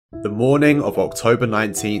The morning of October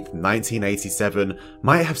 19th, 1987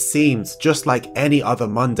 might have seemed just like any other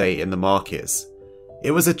Monday in the markets.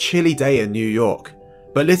 It was a chilly day in New York,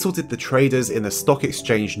 but little did the traders in the stock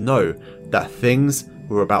exchange know that things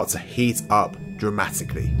were about to heat up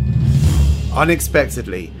dramatically.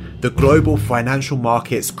 Unexpectedly, the global financial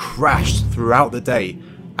markets crashed throughout the day,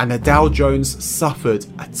 and the Dow Jones suffered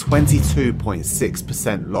a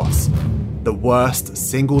 22.6% loss, the worst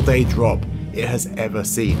single-day drop it has ever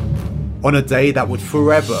seen, on a day that would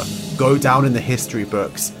forever go down in the history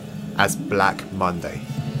books as Black Monday.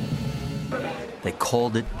 They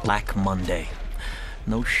called it Black Monday.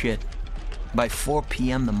 No shit. By 4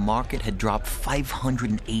 p.m. the market had dropped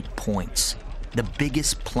 508 points, the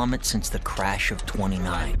biggest plummet since the crash of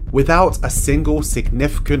 '29. Without a single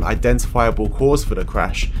significant identifiable cause for the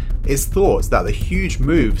crash, it's thought that the huge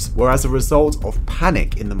moves were as a result of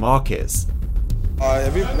panic in the markets.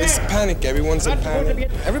 It's panic, everyone's in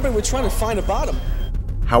panic. Everybody was trying to find a bottom.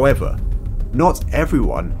 However, not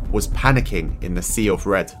everyone was panicking in the sea of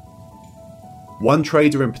red. One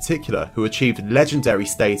trader in particular who achieved legendary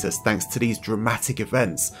status thanks to these dramatic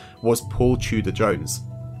events was Paul Tudor Jones.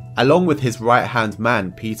 Along with his right-hand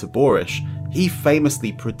man Peter Borish, he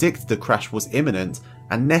famously predicted the crash was imminent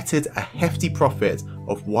and netted a hefty profit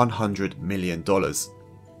of $100 million.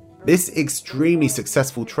 This extremely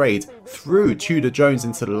successful trade threw Tudor Jones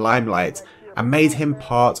into the limelight and made him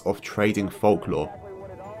part of trading folklore.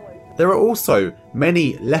 There are also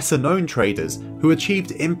many lesser known traders who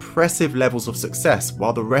achieved impressive levels of success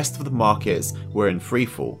while the rest of the markets were in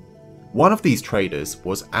freefall. One of these traders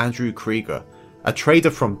was Andrew Krieger, a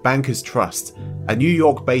trader from Bankers Trust, a New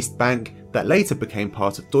York-based bank that later became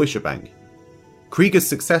part of Deutsche Bank. Krieger's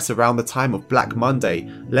success around the time of Black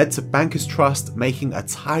Monday led to Bankers Trust making a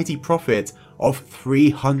tidy profit of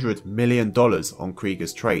 $300 million on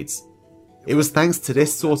Krieger's trades. It was thanks to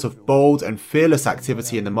this sort of bold and fearless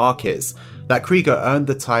activity in the markets that Krieger earned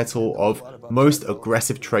the title of most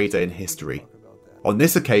aggressive trader in history. On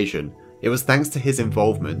this occasion, it was thanks to his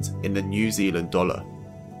involvement in the New Zealand dollar.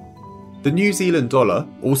 The New Zealand dollar,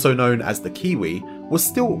 also known as the Kiwi, was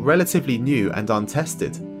still relatively new and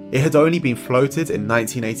untested. It had only been floated in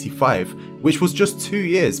 1985, which was just 2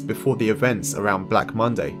 years before the events around Black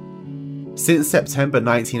Monday. Since September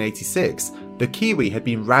 1986, the Kiwi had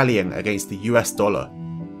been rallying against the US dollar.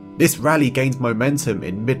 This rally gained momentum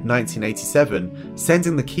in mid-1987,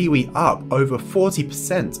 sending the Kiwi up over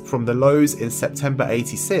 40% from the lows in September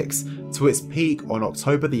 86 to its peak on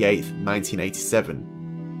October 8,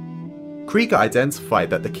 1987. Krieger identified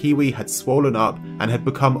that the Kiwi had swollen up and had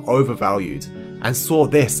become overvalued, and saw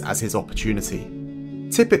this as his opportunity.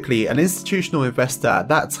 Typically, an institutional investor at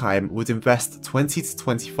that time would invest $20 to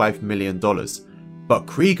 $25 million, but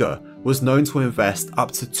Krieger was known to invest up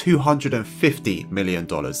to $250 million,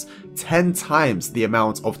 10 times the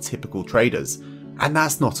amount of typical traders. And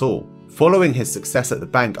that's not all. Following his success at the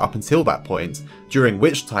bank up until that point, during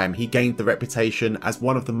which time he gained the reputation as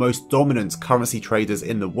one of the most dominant currency traders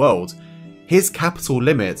in the world, his capital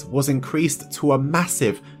limit was increased to a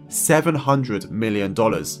massive $700 million,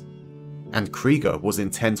 and Krieger was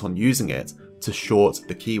intent on using it to short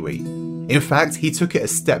the Kiwi. In fact, he took it a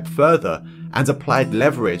step further and applied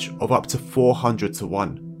leverage of up to 400 to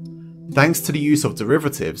 1. Thanks to the use of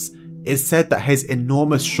derivatives, it's said that his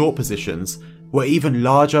enormous short positions were even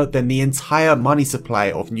larger than the entire money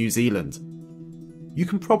supply of New Zealand. You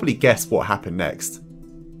can probably guess what happened next.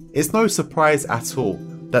 It's no surprise at all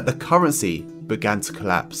that the currency began to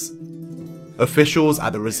collapse. Officials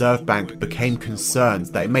at the Reserve Bank became concerned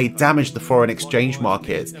that it may damage the foreign exchange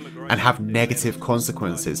market and have negative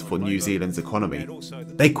consequences for New Zealand's economy.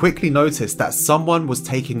 They quickly noticed that someone was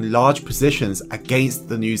taking large positions against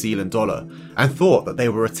the New Zealand dollar and thought that they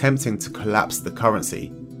were attempting to collapse the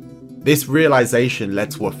currency. This realization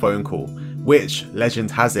led to a phone call, which,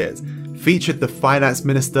 legend has it, featured the finance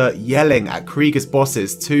minister yelling at Krieger's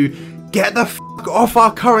bosses to "Get the f*** off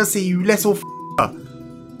our currency, you little f***er!"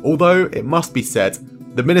 Although, it must be said,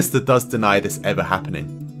 the minister does deny this ever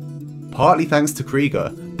happening. Partly thanks to Krieger,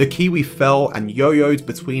 the Kiwi fell and yo-yoed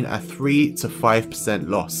between a 3 to 5%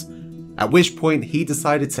 loss, at which point he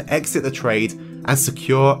decided to exit the trade and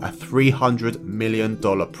secure a $300 million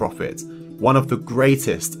profit, one of the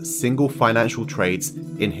greatest single financial trades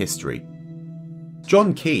in history.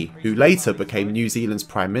 John Key, who later became New Zealand's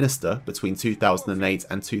Prime Minister between 2008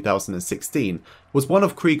 and 2016, was one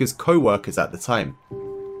of Krieger's co-workers at the time.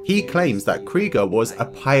 He claims that Krieger was a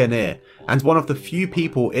pioneer and one of the few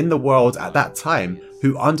people in the world at that time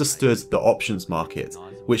who understood the options market,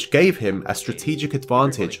 which gave him a strategic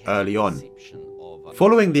advantage early on.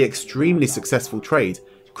 Following the extremely successful trade,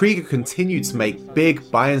 Krieger continued to make big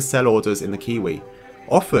buy and sell orders in the Kiwi,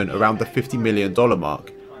 often around the $50 million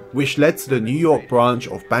mark, which led to the New York branch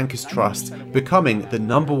of Bankers Trust becoming the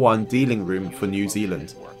 #1 dealing room for New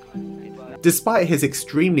Zealand. Despite his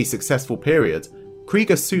extremely successful period,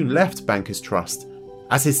 Krieger soon left Bankers Trust,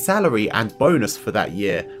 as his salary and bonus for that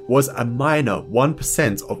year was a minor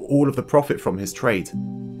 1% of all of the profit from his trade.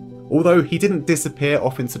 Although he didn't disappear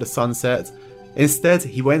off into the sunset, instead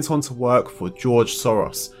he went on to work for George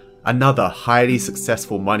Soros, another highly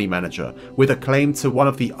successful money manager with a claim to one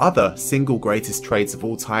of the other single greatest trades of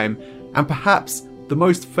all time, and perhaps the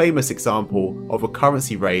most famous example of a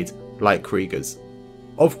currency raid like Krieger's.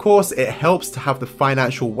 Of course, it helps to have the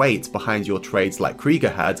financial weight behind your trades like Krieger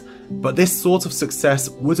had, but this sort of success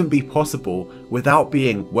wouldn't be possible without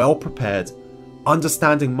being well prepared,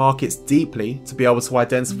 understanding markets deeply to be able to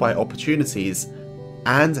identify opportunities,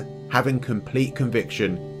 and having complete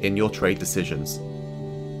conviction in your trade decisions.